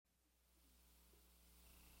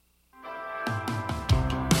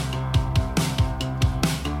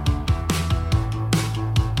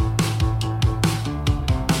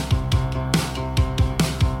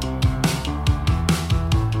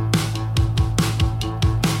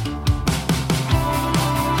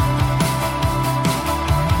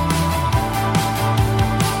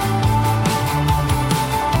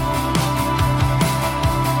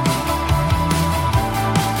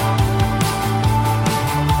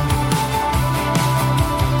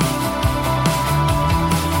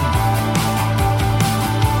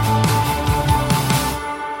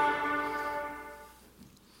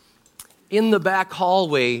in the back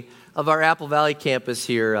hallway of our Apple Valley campus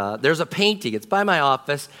here, there's a painting. It's by my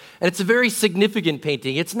office, and it's a very significant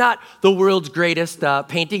painting. It's not the world's greatest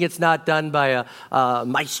painting. It's not done by a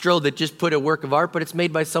maestro that just put a work of art, but it's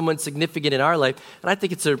made by someone significant in our life, and I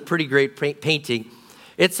think it's a pretty great painting.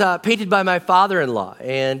 It's painted by my father-in-law,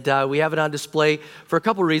 and we have it on display for a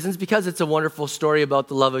couple reasons, because it's a wonderful story about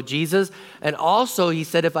the love of Jesus, and also he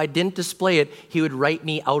said if I didn't display it, he would write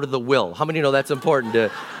me out of the will. How many know that's important to,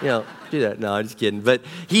 do that? No, I'm just kidding. But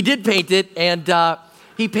he did paint it, and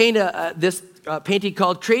he painted this painting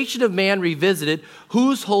called Creation of Man Revisited,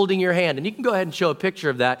 Who's Holding Your Hand? And you can go ahead and show a picture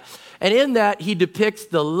of that. And in that, he depicts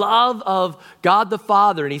the love of God the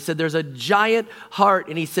Father. And he said there's a giant heart.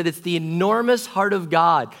 And he said it's the enormous heart of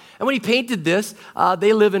God. And when he painted this,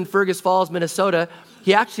 they live in Fergus Falls, Minnesota.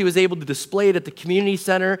 He actually was able to display it at the community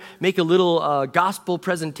center, make a little gospel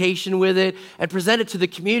presentation with it, and present it to the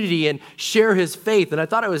community and share his faith. And I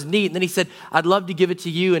thought it was neat. And then he said, I'd love to give it to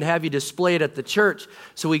you and have you display it at the church.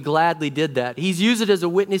 So we gladly did that. He's used it as a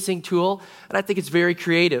witnessing tool, and I think it's very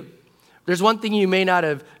creative. There's one thing you may not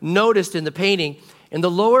have noticed in the painting. In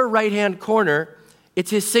the lower right-hand corner,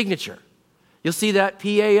 it's his signature. You'll see that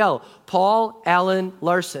P-A-L, Paul Allen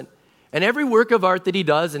Larson. And every work of art that he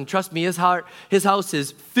does, and trust me, his house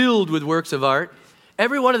is filled with works of art,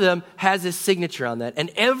 every one of them has his signature on that.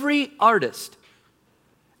 And every artist,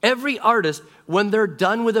 when they're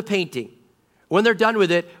done with a painting, when they're done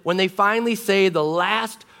with it, when they finally say the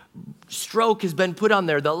last stroke has been put on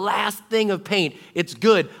there, the last thing of paint, it's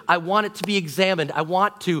good. I want it to be examined. I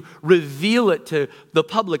want to reveal it to the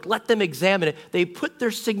public. Let them examine it. They put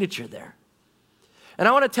their signature there. And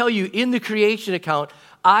I want to tell you, in the creation account,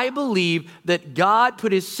 I believe that God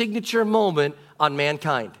put his signature moment on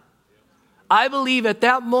mankind. I believe at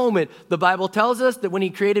that moment, the Bible tells us that when he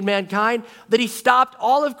created mankind, that he stopped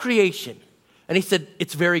all of creation. And he said,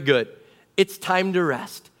 it's very good. It's time to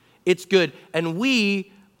rest. It's good. And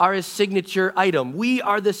we are his signature item. We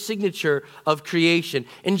are the signature of creation.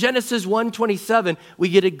 In Genesis 1:27, we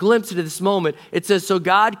get a glimpse into this moment. It says, so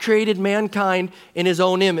God created mankind in his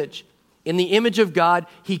own image. In the image of God,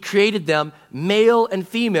 he created them, male and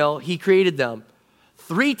female, he created them.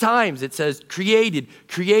 3 times it says, created,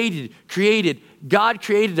 created, created. God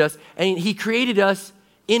created us, and he created us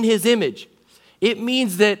in his image. It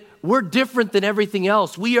means that we're different than everything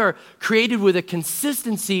else. We are created with a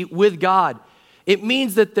consistency with God. It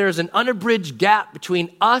means that there's an unabridged gap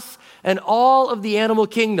between us and all of the animal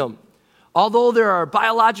kingdom. Although there are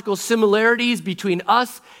biological similarities between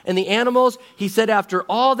us and the animals, he said after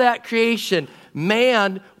all that creation,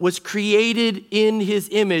 man was created in his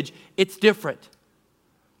image. It's different.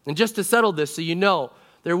 And just to settle this so you know,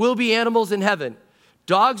 there will be animals in heaven.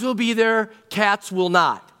 Dogs will be there, cats will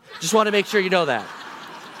not. Just want to make sure you know that,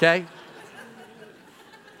 okay?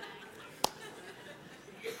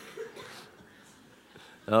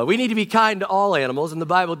 We need to be kind to all animals, and the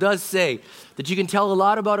Bible does say that you can tell a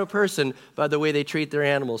lot about a person by the way they treat their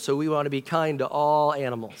animals, so we want to be kind to all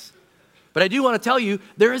animals. But I do want to tell you,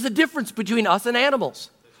 there is a difference between us and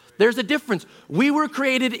animals. There's a difference. We were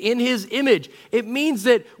created in his image. It means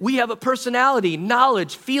that we have a personality,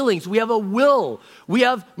 knowledge, feelings. We have a will. We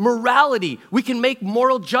have morality. We can make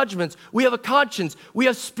moral judgments. We have a conscience. We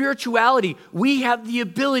have spirituality. We have the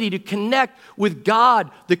ability to connect with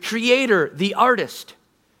God, the creator, the artist.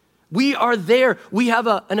 We are there. We have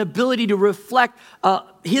an ability to reflect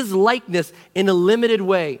his likeness in a limited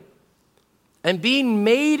way. And being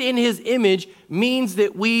made in his image means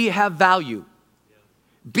that we have value.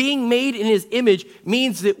 Being made in his image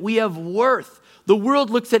means that we have worth. The world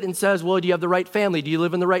looks at it and says, well, do you have the right family? Do you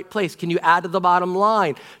live in the right place? Can you add to the bottom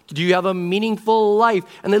line? Do you have a meaningful life?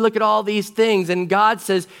 And they look at all these things, and God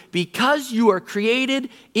says, because you are created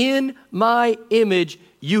in my image,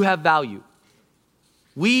 you have value.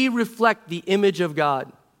 We reflect the image of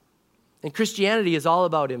God. And Christianity is all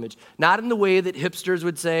about image. Not in the way that hipsters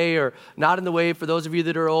would say, or not in the way, for those of you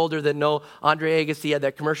that are older that know Andre Agassi had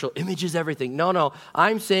that commercial, image is everything. No.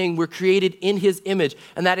 I'm saying we're created in his image,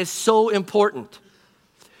 and that is so important.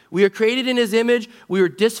 We are created in his image. We are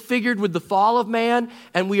disfigured with the fall of man,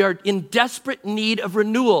 and we are in desperate need of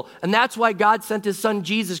renewal. And that's why God sent his son,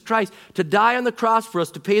 Jesus Christ, to die on the cross for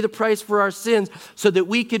us, to pay the price for our sins, so that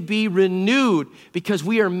we could be renewed, because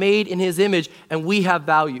we are made in his image and we have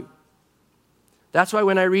value. That's why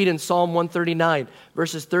when I read in Psalm 139,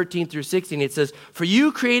 verses 13 through 16, it says, for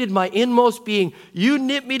you created my inmost being. You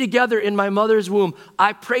knit me together in my mother's womb.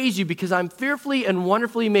 I praise you because I'm fearfully and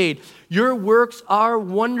wonderfully made. Your works are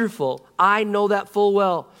wonderful. I know that full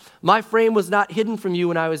well. My frame was not hidden from you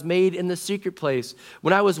when I was made in the secret place,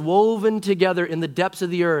 when I was woven together in the depths of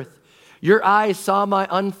the earth. Your eyes saw my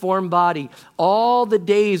unformed body. All the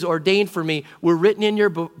days ordained for me were written in your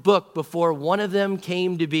book before one of them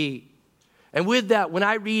came to be. And with that, when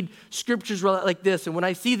I read scriptures like this, and when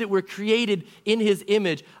I see that we're created in his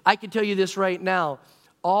image, I can tell you this right now.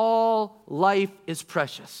 All life is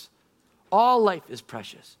precious. All life is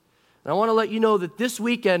precious. And I want to let you know that this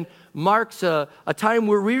weekend marks a time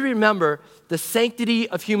where we remember the sanctity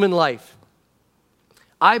of human life.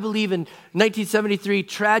 I believe in 1973,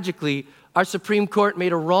 tragically, our Supreme Court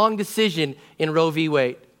made a wrong decision in Roe v.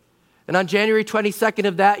 Wade. And on January 22nd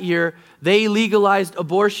of that year, they legalized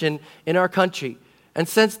abortion in our country. And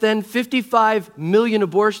since then, 55 million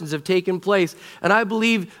abortions have taken place. And I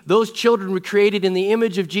believe those children were created in the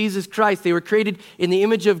image of Jesus Christ. They were created in the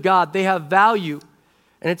image of God. They have value.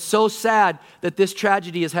 And it's so sad that this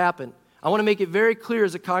tragedy has happened. I want to make it very clear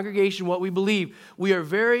as a congregation what we believe. We are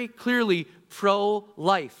very clearly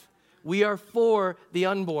pro-life. We are for the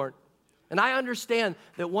unborn. And I understand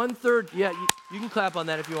that 1/3, you can clap on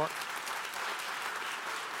that if you want.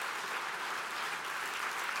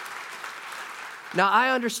 Now, I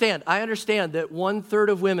understand that 1/3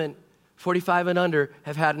 of women 45 and under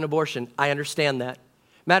have had an abortion. I understand that.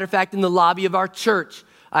 Matter of fact, in the lobby of our church,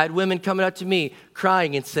 I had women coming up to me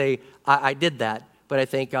crying and say, I did that, but I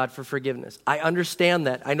thank God for forgiveness. I understand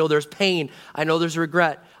that. I know there's pain. I know there's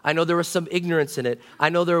regret. I know there was some ignorance in it. I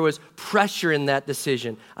know there was pressure in that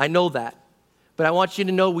decision. I know that. But I want you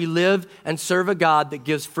to know we live and serve a God that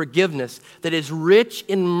gives forgiveness, that is rich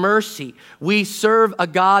in mercy. We serve a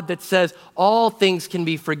God that says all things can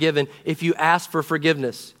be forgiven if you ask for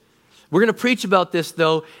forgiveness. We're going to preach about this,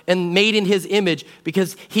 though, and made in his image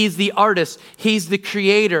because he's the artist. He's the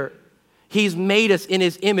creator. He's made us in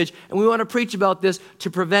his image. And we want to preach about this to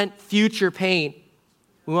prevent future pain.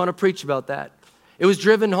 We want to preach about that. It was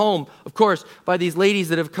driven home, of course, by these ladies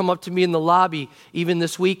that have come up to me in the lobby even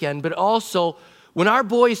this weekend. But also, when our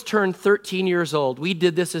boys turned 13 years old, we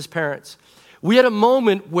did this as parents. We had a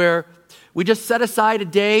moment where we just set aside a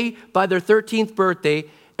day by their 13th birthday,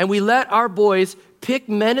 and we let our boys pick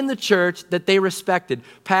men in the church that they respected,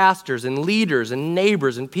 pastors and leaders and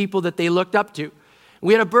neighbors and people that they looked up to.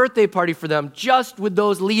 We had a birthday party for them just with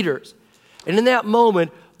those leaders. And in that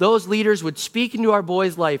moment, those leaders would speak into our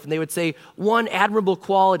boys' life, and they would say one admirable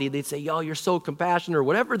quality. They'd say, you're so compassionate, or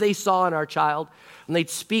whatever they saw in our child, and they'd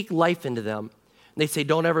speak life into them. And they'd say,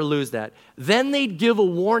 don't ever lose that. Then they'd give a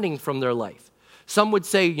warning from their life. Some would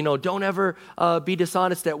say, don't ever be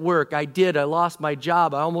dishonest at work. I lost my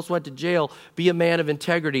job. I almost went to jail. Be a man of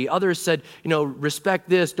integrity. Others said, respect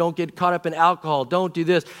this. Don't get caught up in alcohol. Don't do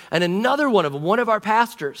this. And another one of them, one of our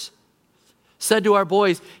pastors, said to our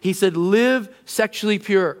boys, he said, live sexually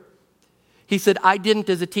pure. He said, I didn't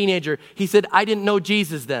as a teenager. He said, I didn't know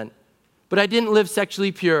Jesus then, but I didn't live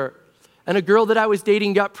sexually pure. And a girl that I was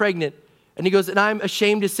dating got pregnant. And he goes, and I'm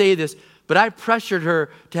ashamed to say this, but I pressured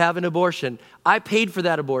her to have an abortion. I paid for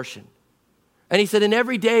that abortion. And he said, and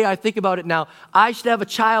every day I think about it now, I should have a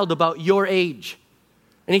child about your age.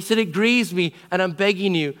 And he said, it grieves me, and I'm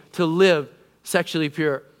begging you to live sexually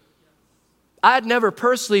pure. I had never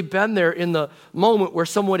personally been there in the moment where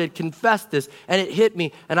someone had confessed this, and it hit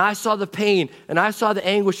me, and I saw the pain, and I saw the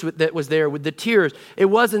anguish that was there with the tears. It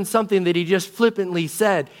wasn't something that he just flippantly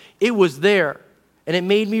said. It was there, and it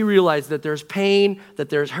made me realize that there's pain, that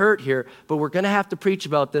there's hurt here, but we're going to have to preach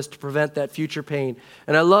about this to prevent that future pain.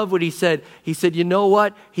 And I love what he said. He said, you know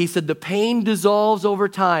what? He said, the pain dissolves over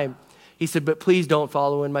time. He said, but please don't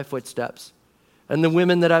follow in my footsteps. And the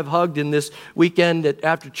women that I've hugged in this weekend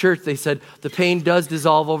after church, they said, the pain does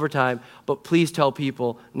dissolve over time, but please tell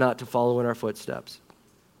people not to follow in our footsteps.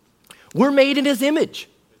 We're made in his image.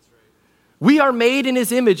 We are made in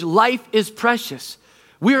his image. Life is precious.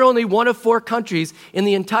 We are only one of 4 countries in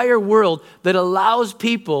the entire world that allows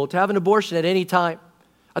people to have an abortion at any time.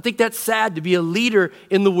 I think that's sad to be a leader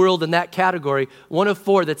in the world in that category, one of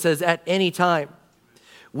 4 that says at any time.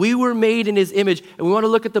 We were made in his image, and we want to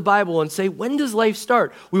look at the Bible and say, when does life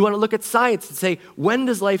start? We want to look at science and say, when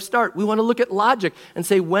does life start? We want to look at logic and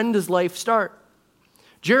say, when does life start?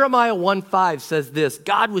 Jeremiah 1:5 says this,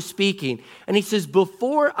 God was speaking, and he says,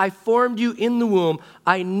 before I formed you in the womb,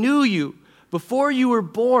 I knew you. Before you were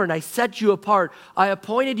born, I set you apart. I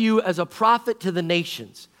appointed you as a prophet to the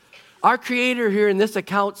nations. Our creator here in this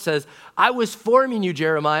account says, I was forming you,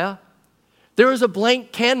 Jeremiah. There was a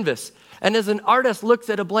blank canvas. And as an artist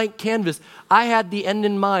looks at a blank canvas, I had the end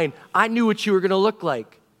in mind. I knew what you were going to look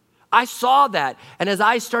like. I saw that. And as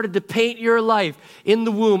I started to paint your life in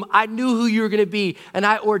the womb, I knew who you were going to be. And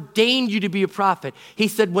I ordained you to be a prophet. He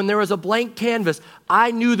said, when there was a blank canvas,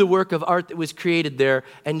 I knew the work of art that was created there.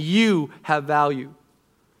 And you have value.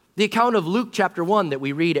 The account of Luke chapter 1 that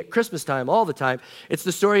we read at Christmas time all the time, it's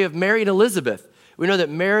the story of Mary and Elizabeth. We know that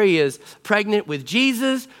Mary is pregnant with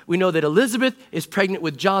Jesus. We know that Elizabeth is pregnant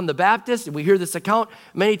with John the Baptist, and we hear this account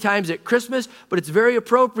many times at Christmas, but it's very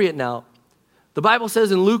appropriate now. The Bible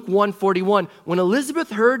says in Luke 1:41, when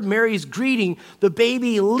Elizabeth heard Mary's greeting, the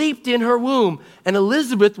baby leaped in her womb, and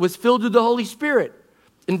Elizabeth was filled with the Holy Spirit.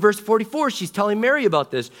 In verse 44, she's telling Mary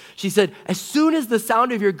about this. She said, as soon as the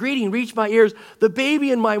sound of your greeting reached my ears, the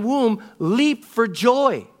baby in my womb leaped for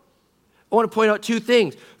joy. I want to point out two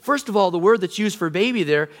things. First of all, the word that's used for baby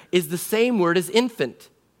there is the same word as infant.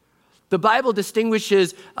 The Bible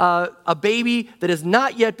distinguishes a baby that has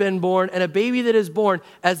not yet been born and a baby that is born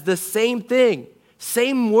as the same thing,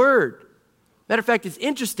 same word. Matter of fact, it's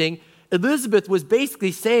interesting. Elizabeth was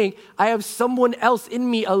basically saying, I have someone else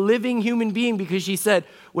in me, a living human being, because she said,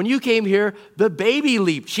 when you came here, the baby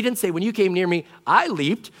leaped. She didn't say, when you came near me, I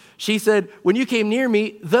leaped. She said, when you came near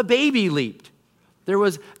me, the baby leaped. There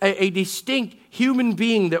was a distinct human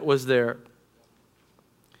being that was there.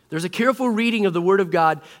 There's a careful reading of the Word of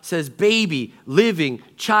God, says baby, living,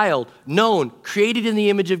 child, known, created in the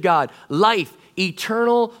image of God, life,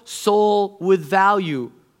 eternal soul with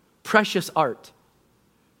value, precious art.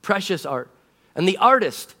 Precious art. And the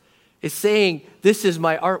artist is saying, this is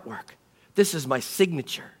my artwork. This is my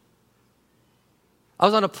signature. I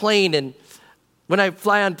was on a plane, and when I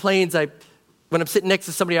fly on planes, when I'm sitting next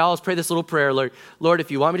to somebody, I always pray this little prayer, Lord, if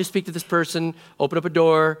you want me to speak to this person, open up a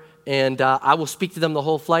door, and I will speak to them the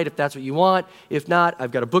whole flight if that's what you want. If not,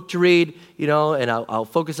 I've got a book to read, and I'll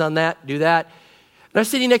focus on that, do that. And I was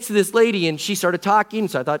sitting next to this lady, and she started talking,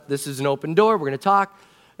 so I thought, this is an open door, we're going to talk.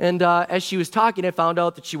 And as she was talking, I found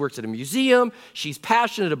out that she works at a museum. She's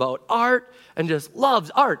passionate about art and just loves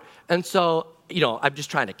art. And so, I'm just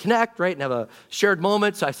trying to connect, right, and have a shared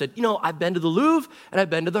moment. So I said, I've been to the Louvre and I've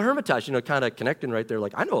been to the Hermitage, kind of connecting right there,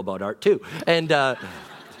 like, I know about art too. And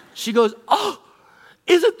she goes, oh,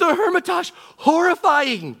 isn't the Hermitage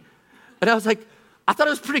horrifying? And I was like, I thought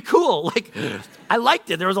it was pretty cool. Like, I liked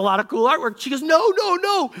it. There was a lot of cool artwork. She goes,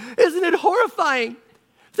 no. Isn't it horrifying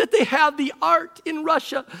that they have the art in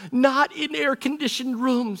Russia not in air-conditioned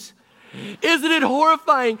rooms? Isn't it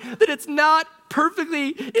horrifying that it's not perfectly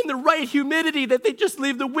in the right humidity, that they just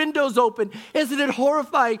leave the windows open? Isn't it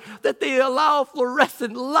horrifying that they allow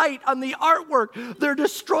fluorescent light on the artwork? They're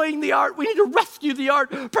destroying the art. We need to rescue the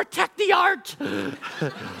art, protect the art. I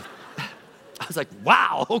was like,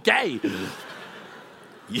 wow, okay.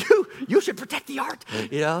 You should protect the art,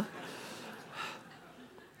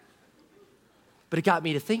 But it got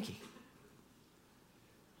me to thinking.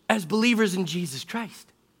 As believers in Jesus Christ,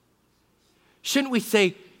 shouldn't we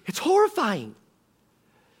say, it's horrifying?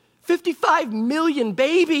 55 million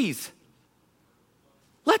babies.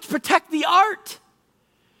 Let's protect the art.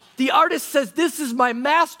 The artist says, this is my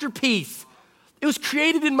masterpiece. It was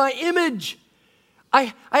created in my image.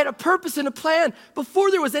 I had a purpose and a plan.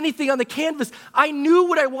 Before there was anything on the canvas, I knew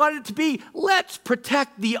what I wanted it to be. Let's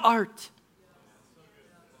protect the art.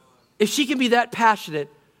 If she can be that passionate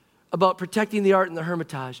about protecting the art in the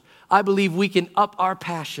Hermitage, I believe we can up our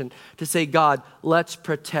passion to say, God, let's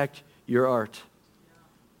protect your art.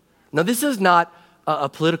 Now, this is not a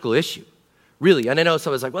political issue, really. And I know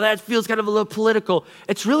someone's like, well, that feels kind of a little political.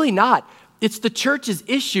 It's really not. It's the church's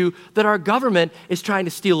issue that our government is trying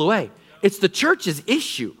to steal away. It's the church's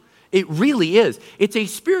issue. It really is. It's a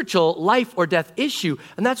spiritual life or death issue,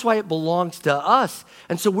 and that's why it belongs to us.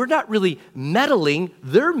 And so we're not really meddling.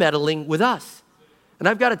 They're meddling with us. And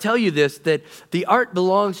I've got to tell you this, that the art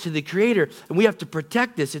belongs to the Creator, and we have to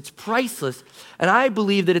protect this. It's priceless. And I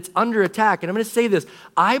believe that it's under attack. And I'm going to say this.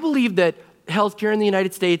 I believe that healthcare in the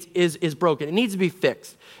United States is broken. It needs to be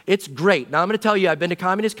fixed. It's great. Now, I'm going to tell you, I've been to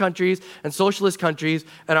communist countries and socialist countries,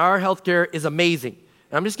 and our healthcare is amazing.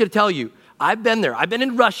 And I'm just going to tell you, I've been there. I've been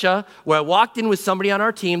in Russia where I walked in with somebody on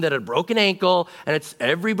our team that had a broken ankle, and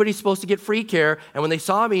everybody's supposed to get free care. And when they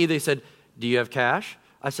saw me, they said, do you have cash?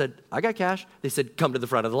 I said, I got cash. They said, come to the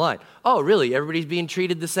front of the line. Oh, really? Everybody's being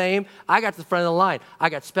treated the same? I got to the front of the line. I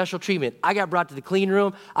got special treatment. I got brought to the clean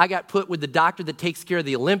room. I got put with the doctor that takes care of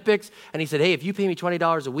the Olympics. And he said, hey, if you pay me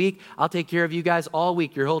 $20 a week, I'll take care of you guys all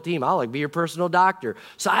week, your whole team. I'll be your personal doctor.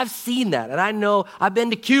 So I've seen that. And I know I've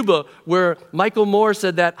been to Cuba where Michael Moore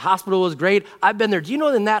said that hospital was great. I've been there. Do you know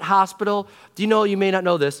in that hospital, you may not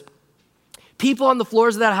know this, people on the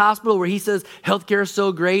floors of that hospital where he says healthcare is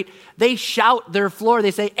so great, they shout their floor.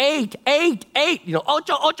 They say, 8, 8, 8,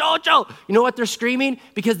 ocho, ocho, ocho. You know what they're screaming?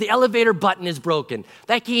 Because the elevator button is broken.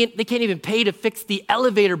 They can't even pay to fix the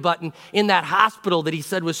elevator button in that hospital that he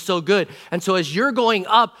said was so good. And so as you're going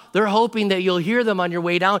up, they're hoping that you'll hear them on your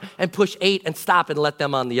way down and push 8 and stop and let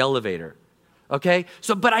them on the elevator. okay?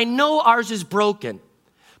 But I know ours is broken.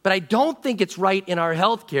 But I don't think it's right in our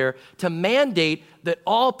health care to mandate that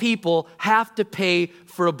all people have to pay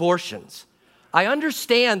for abortions. I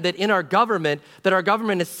understand that our government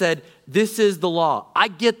has said, this is the law. I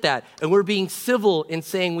get that, and we're being civil in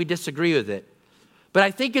saying we disagree with it. But I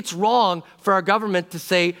think it's wrong for our government to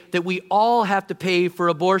say that we all have to pay for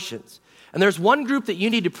abortions. And there's one group that you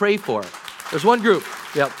need to pray for. There's one group.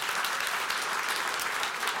 Yep.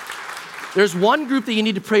 There's one group that you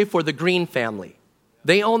need to pray for, the Green family.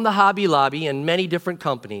 They own the Hobby Lobby and many different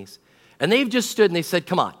companies. And they've just stood and they said,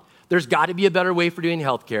 come on, there's got to be a better way for doing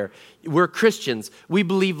healthcare. We're Christians. We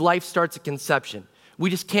believe life starts at conception. We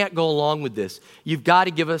just can't go along with this. You've got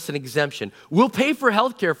to give us an exemption. We'll pay for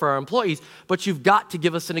healthcare for our employees, but you've got to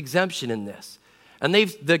give us an exemption in this. And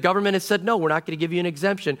the government has said, no, we're not going to give you an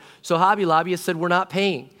exemption. So Hobby Lobby has said, we're not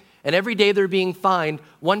paying. And every day they're being fined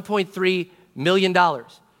 $1.3 million.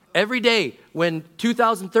 Every day when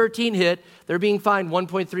 2013 hit, they're being fined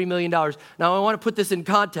 $1.3 million. Now, I want to put this in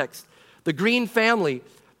context. The Green family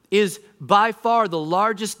is by far the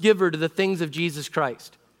largest giver to the things of Jesus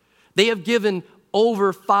Christ. They have given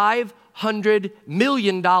over $500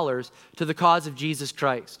 million to the cause of Jesus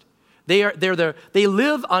Christ. They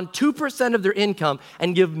live on 2% of their income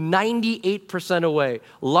and give 98% away.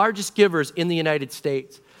 Largest givers in the United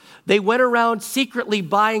States. They went around secretly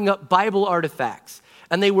buying up Bible artifacts.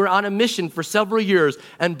 And they were on a mission for several years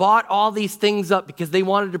and bought all these things up because they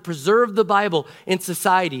wanted to preserve the Bible in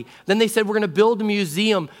society. Then they said, we're going to build a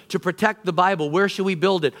museum to protect the Bible. Where should we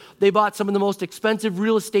build it? They bought some of the most expensive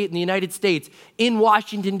real estate in the United States in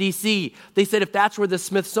Washington, D.C. They said, if that's where the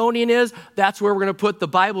Smithsonian is, that's where we're going to put the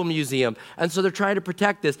Bible Museum. And so they're trying to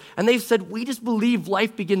protect this. And they've said, we just believe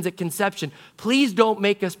life begins at conception. Please don't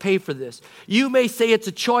make us pay for this. You may say it's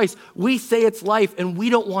a choice. We say it's life, and we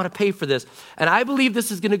don't want to pay for this. And I believe this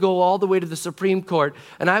is going to go all the way to the Supreme Court,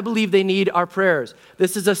 and I believe they need our prayers.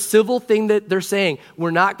 This is a civil thing that they're saying. We're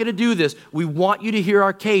not going to do this. We want you to hear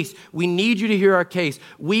our case. We need you to hear our case.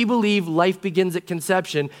 We believe life begins at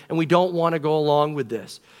conception, and we don't want to go along with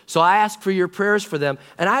this. So I ask for your prayers for them,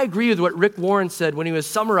 and I agree with what Rick Warren said when he was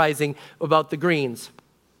summarizing about the Greens.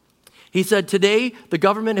 He said, today, the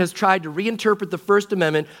government has tried to reinterpret the First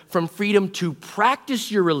Amendment from freedom to practice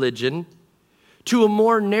your religion to a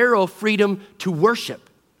more narrow freedom to worship,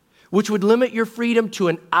 which would limit your freedom to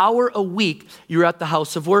an hour a week you're at the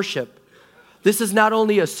house of worship. This is not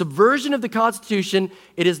only a subversion of the Constitution,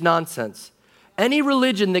 it is nonsense. Any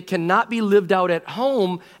religion that cannot be lived out at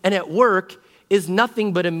home and at work is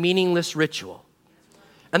nothing but a meaningless ritual.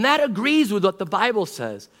 And that agrees with what the Bible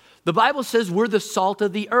says. The Bible says we're the salt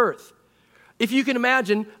of the earth. If you can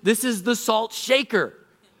imagine, this is the salt shaker.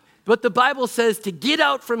 But the Bible says to get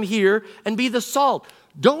out from here and be the salt.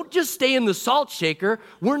 Don't just stay in the salt shaker.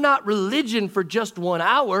 We're not religion for just 1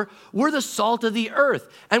 hour. We're the salt of the earth.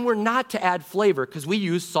 And we're not to add flavor because we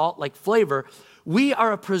use salt like flavor. We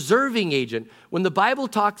are a preserving agent. When the Bible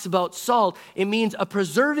talks about salt, it means a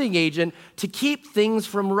preserving agent to keep things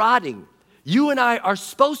from rotting. You and I are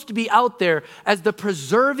supposed to be out there as the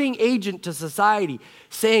preserving agent to society,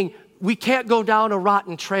 saying we can't go down a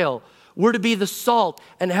rotten trail. We're to be the salt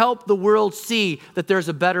and help the world see that there's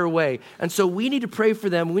a better way. And so we need to pray for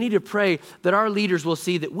them. We need to pray that our leaders will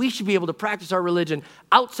see that we should be able to practice our religion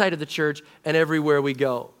outside of the church and everywhere we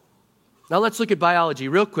go. Now let's look at biology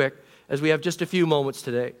real quick as we have just a few moments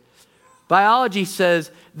today. Biology says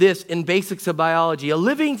this in basics of biology. A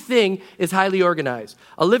living thing is highly organized.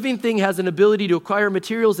 A living thing has an ability to acquire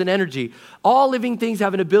materials and energy. All living things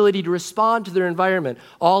have an ability to respond to their environment.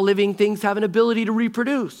 All living things have an ability to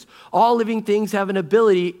reproduce. All living things have an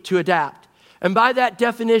ability to adapt. And by that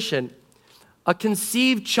definition, a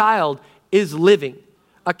conceived child is living.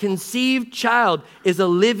 A conceived child is a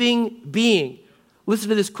living being. Listen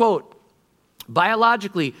to this quote.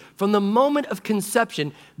 Biologically, from the moment of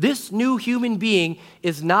conception, this new human being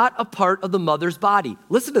is not a part of the mother's body.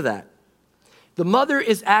 Listen to that. The mother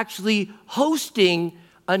is actually hosting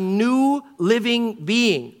a new living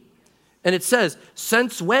being. And it says,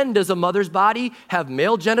 since when does a mother's body have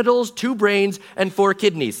male genitals, 2 brains, and 4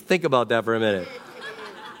 kidneys? Think about that for a minute.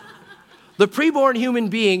 The preborn human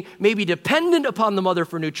being may be dependent upon the mother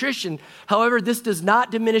for nutrition. However, this does not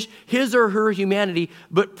diminish his or her humanity,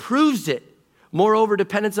 but proves it. Moreover,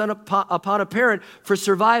 dependence upon a parent for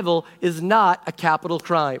survival is not a capital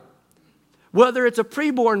crime. Whether it's a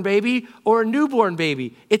preborn baby or a newborn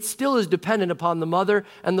baby, it still is dependent upon the mother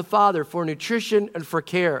and the father for nutrition and for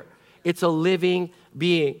care. It's a living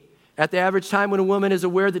being. At the average time when a woman is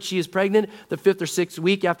aware that she is pregnant, the 5th or 6th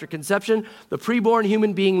week after conception, the preborn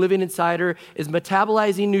human being living inside her is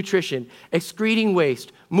metabolizing nutrition, excreting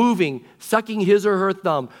waste, moving, sucking his or her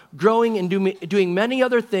thumb, growing and doing many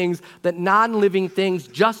other things that non-living things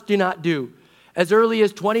just do not do. As early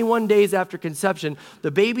as 21 days after conception, the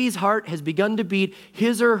baby's heart has begun to beat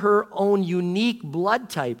his or her own unique blood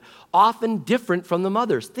type, often different from the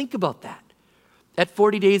mother's. Think about that. At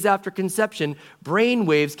 40 days after conception, brain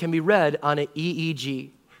waves can be read on an EEG.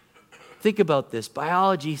 Think about this.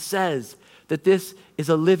 Biology says that this is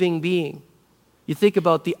a living being. You think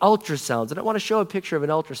about the ultrasounds, and I want to show a picture of an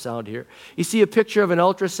ultrasound here. You see a picture of an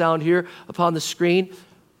ultrasound here upon the screen.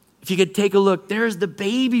 If you could take a look, there's the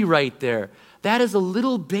baby right there. That is a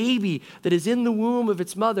little baby that is in the womb of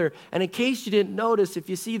its mother. And in case you didn't notice, if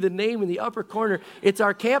you see the name in the upper corner, it's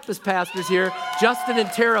our campus pastors here, Justin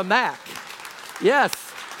and Tara Mack. Yes.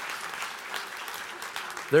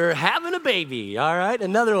 They're having a baby, all right?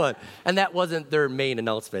 Another one. And that wasn't their main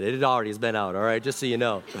announcement. It had already been out, all right? Just so you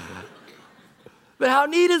know. But how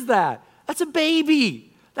neat is that? That's a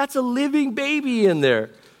baby. That's a living baby in there.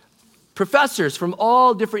 Professors from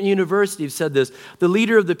all different universities said this. The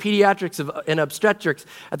leader of the pediatrics and obstetrics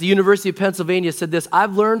at the University of Pennsylvania said this: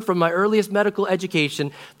 I've learned from my earliest medical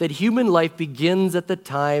education that human life begins at the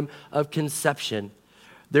time of conception.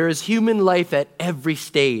 There is human life at every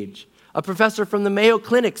stage. A professor from the Mayo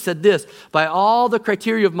Clinic said this: by all the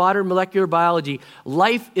criteria of modern molecular biology,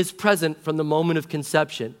 life is present from the moment of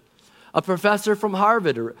conception. A professor from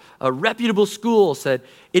Harvard, a reputable school, said,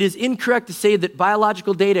 it is incorrect to say that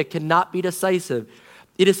biological data cannot be decisive.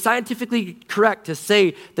 It is scientifically correct to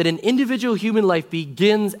say that an individual human life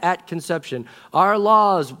begins at conception. Our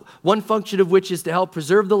laws, one function of which is to help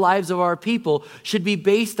preserve the lives of our people, should be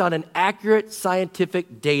based on an accurate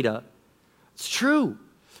scientific data. It's true.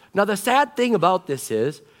 Now, the sad thing about this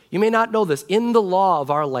is, you may not know this, in the law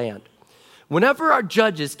of our land, whenever our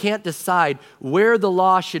judges can't decide where the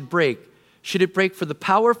law should it break for the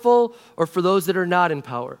powerful or for those that are not in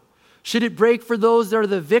power? Should it break for those that are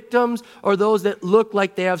the victims or those that look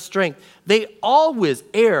like they have strength? They always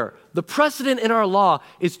err. The precedent in our law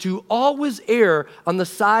is to always err on the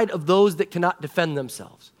side of those that cannot defend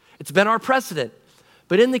themselves. It's been our precedent.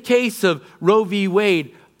 But in the case of Roe v.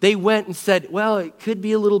 Wade, they went and said, well, it could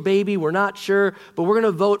be a little baby, we're not sure, but we're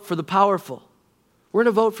going to vote for the powerful. We're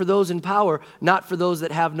going to vote for those in power, not for those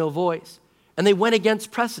that have no voice. And they went against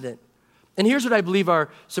precedent. And here's what I believe our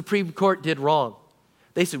Supreme Court did wrong.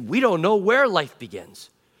 They said, we don't know where life begins.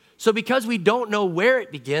 So because we don't know where it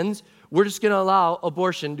begins, we're just going to allow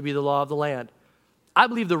abortion to be the law of the land. I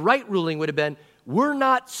believe the right ruling would have been, we're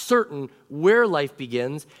not certain where life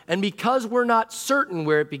begins, and because we're not certain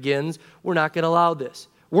where it begins, we're not going to allow this.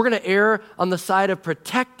 We're going to err on the side of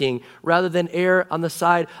protecting rather than err on the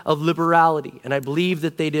side of liberality. And I believe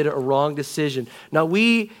that they did a wrong decision. Now,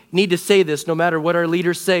 we need to say this no matter what our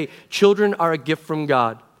leaders say. Children are a gift from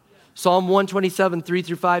God. Psalm 127,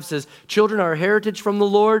 3-5 says, children are a heritage from the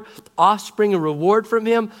Lord, offspring a reward from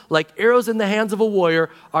him. Like arrows in the hands of a warrior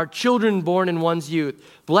are children born in one's youth.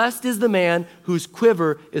 Blessed is the man whose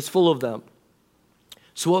quiver is full of them.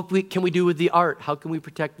 So what can we do with the art? How can we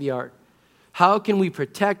protect the art? How can we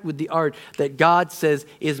protect with the art that God says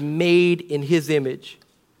is made in his image?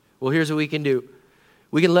 Well, here's what we can do.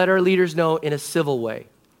 We can let our leaders know in a civil way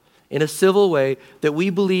that we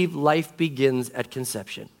believe life begins at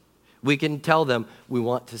conception. We can tell them we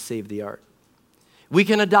want to save the art. We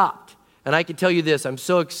can adopt. And I can tell you this, I'm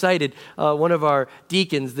so excited. One of our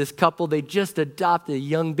deacons, this couple, they just adopted a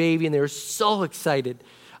young baby and they were so excited.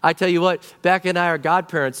 I tell you what, Becca and I are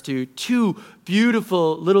godparents to two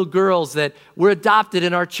beautiful little girls that were adopted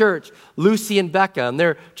in our church, Lucy and Becca, and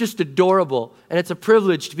they're just adorable. And it's a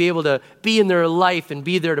privilege to be able to be in their life and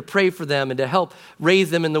be there to pray for them and to help raise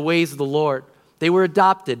them in the ways of the Lord. They were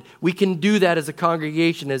adopted. We can do that as a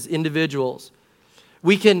congregation, as individuals.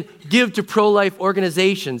 We can give to pro-life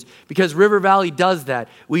organizations because River Valley does that.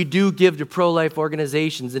 We do give to pro-life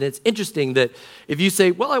organizations. And it's interesting that if you say,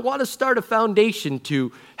 well, I want to start a foundation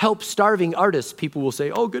to help starving artists, people will say,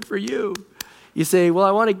 oh, good for you. You say, well, I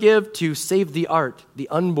want to give to save the art, the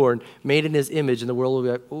unborn, made in his image. And the world will be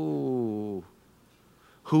like, ooh,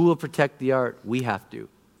 who will protect the art? We have to.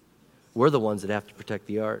 We're the ones that have to protect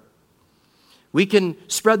the art. We can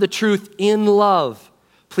spread the truth in love.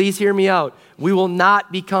 Please hear me out. We will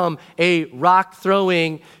not become a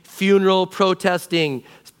rock-throwing, funeral protesting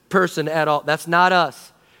person at all. That's not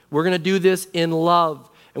us. We're going to do this in love.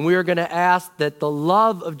 And we are going to ask that the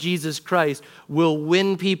love of Jesus Christ will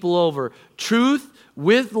win people over. Truth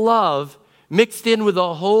with love mixed in with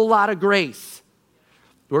a whole lot of grace.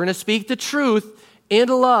 We're going to speak the truth in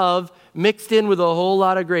love mixed in with a whole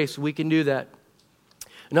lot of grace. We can do that.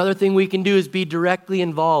 Another thing we can do is be directly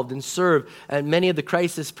involved and serve at many of the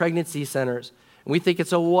crisis pregnancy centers. And we think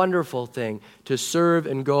it's a wonderful thing to serve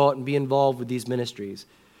and go out and be involved with these ministries.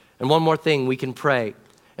 And one more thing, we can pray.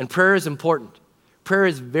 And prayer is important. Prayer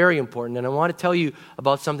is very important. And I want to tell you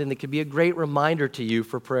about something that could be a great reminder to you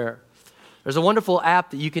for prayer. There's a wonderful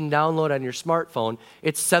app that you can download on your smartphone.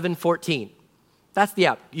 It's 714. That's the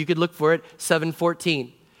app. You could look for it,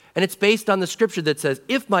 714. And it's based on the scripture that says,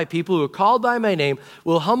 if my people who are called by my name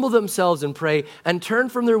will humble themselves and pray and turn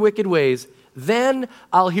from their wicked ways, then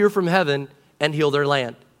I'll hear from heaven and heal their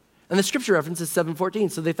land. And the scripture reference is 714.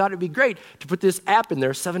 So they thought it'd be great to put this app in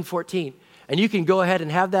there, 714. And you can go ahead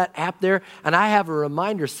and have that app there. And I have a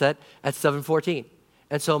reminder set at 714.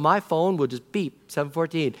 And so my phone will just beep,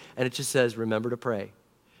 714. And it just says, remember to pray.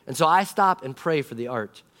 And so I stop and pray for the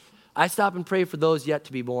art. I stop and pray for those yet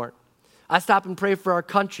to be born. I stop and pray for our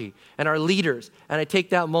country and our leaders, and I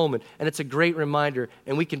take that moment, and it's a great reminder,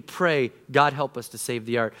 and we can pray, God help us to save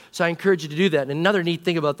the art. So I encourage you to do that. And another neat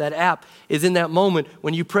thing about that app is in that moment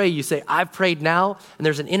when you pray, you say, I've prayed now, and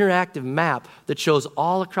there's an interactive map that shows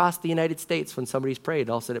all across the United States when somebody's prayed.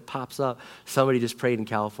 All of a sudden it pops up. Somebody just prayed in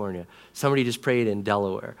California. Somebody just prayed in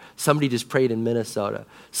Delaware. Somebody just prayed in Minnesota.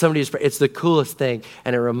 Somebody just prayed. It's the coolest thing,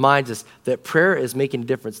 and it reminds us that prayer is making a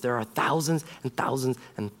difference. There are thousands and thousands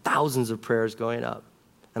and thousands of prayers going up,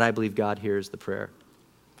 and I believe God hears the prayer.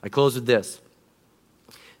 I close with this.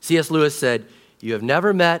 C.S. Lewis said, you have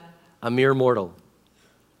never met a mere mortal,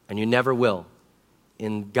 and you never will.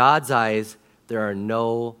 In God's eyes, there are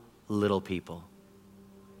no little people.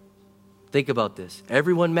 Think about this.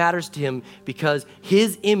 Everyone matters to him because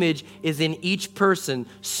his image is in each person,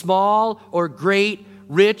 small or great,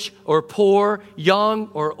 rich or poor, young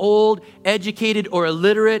or old, educated or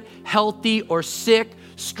illiterate, healthy or sick,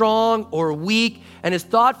 strong or weak, and his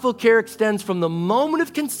thoughtful care extends from the moment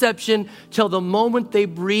of conception till the moment they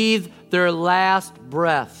breathe their last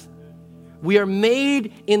breath. We are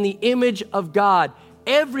made in the image of God.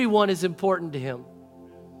 Everyone is important to him.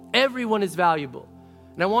 Everyone is valuable.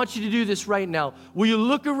 And I want you to do this right now. Will you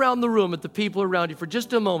look around the room at the people around you for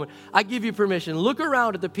just a moment? I give you permission. Look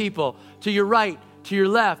around at the people to your right, to your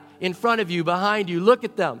left, in front of you, behind you. Look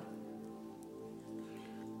at them.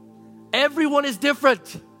 Everyone is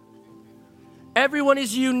different. Everyone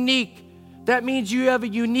is unique. That means you have a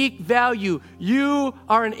unique value. You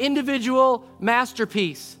are an individual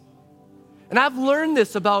masterpiece. And I've learned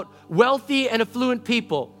this about wealthy and affluent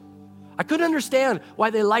people. I couldn't understand why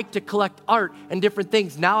they like to collect art and different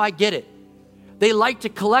things. Now I get it. They like to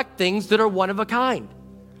collect things that are one of a kind,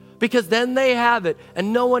 because then they have it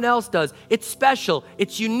and no one else does. It's special.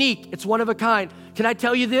 It's unique. It's one of a kind. Can I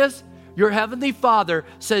tell you this? Your Heavenly Father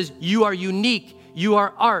says you are unique. You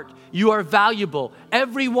are art. You are valuable.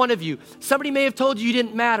 Every one of you. Somebody may have told you you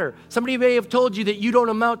didn't matter. Somebody may have told you that you don't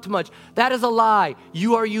amount to much. That is a lie.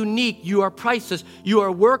 You are unique. You are priceless. You are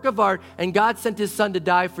a work of art, and God sent his son to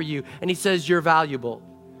die for you, and he says you're valuable.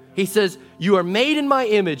 He says you are made in my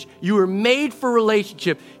image. You are made for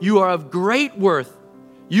relationship. You are of great worth.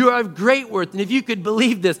 You are of great worth. And if you could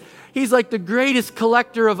believe this, he's like the greatest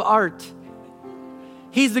collector of art.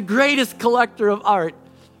 He's the greatest collector of art.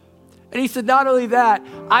 And he said, not only that,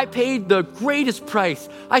 I paid the greatest price.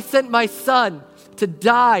 I sent my son to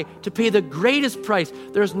die, to pay the greatest price.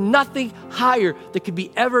 There's nothing higher that could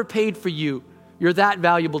be ever paid for you. You're that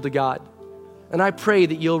valuable to God. And I pray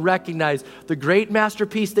that you'll recognize the great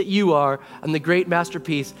masterpiece that you are and the great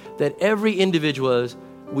masterpiece that every individual is.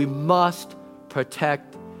 We must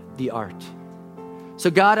protect the art.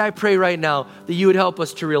 So God, I pray right now that you would help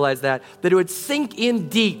us to realize that it would sink in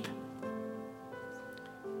deep.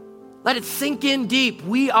 Let it sink in deep.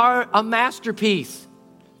 We are a masterpiece.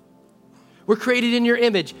 We're created in your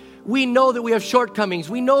image. We know that we have shortcomings.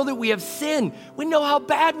 We know that we have sin. We know how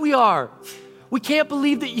bad we are. We can't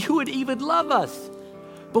believe that you would even love us.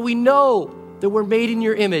 But we know that we're made in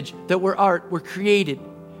your image, that we're art, we're created.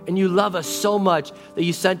 And you love us so much that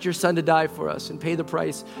you sent your son to die for us and pay the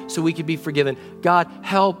price so we could be forgiven. God,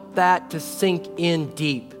 help that to sink in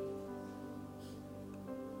deep.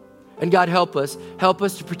 And God, help us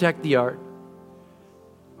to protect the art.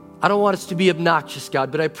 I don't want us to be obnoxious,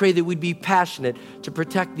 God, but I pray that we'd be passionate to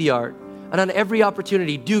protect the art. And on every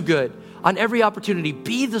opportunity, do good. On every opportunity,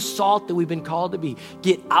 be the salt that we've been called to be.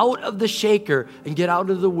 Get out of the shaker and get out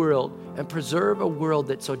of the world and preserve a world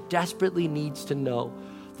that so desperately needs to know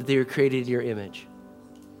that they were created in your image.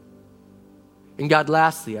 And God,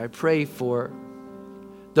 lastly, I pray for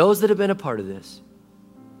those that have been a part of this.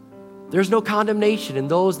 There's no condemnation in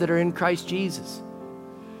those that are in Christ Jesus.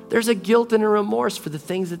 There's a guilt and a remorse for the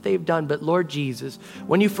things that they've done. But Lord Jesus,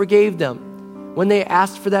 when you forgave them, when they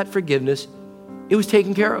asked for that forgiveness, it was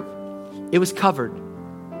taken care of. It was covered.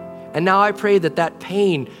 And now I pray that that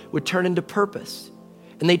pain would turn into purpose.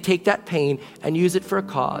 And they take that pain and use it for a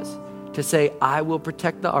cause to say, I will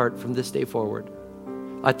protect the art from this day forward.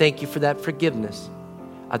 I thank you for that forgiveness.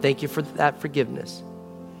 I thank you for that forgiveness.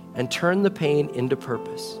 And turn the pain into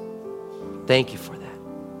purpose. Thank you for that.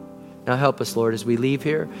 Now help us, Lord, as we leave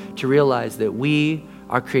here to realize that we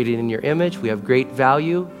are created in your image. We have great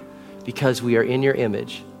value because we are in your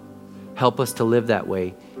image. Help us to live that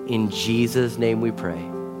way. In Jesus' name we pray.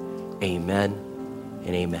 Amen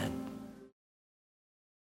and amen.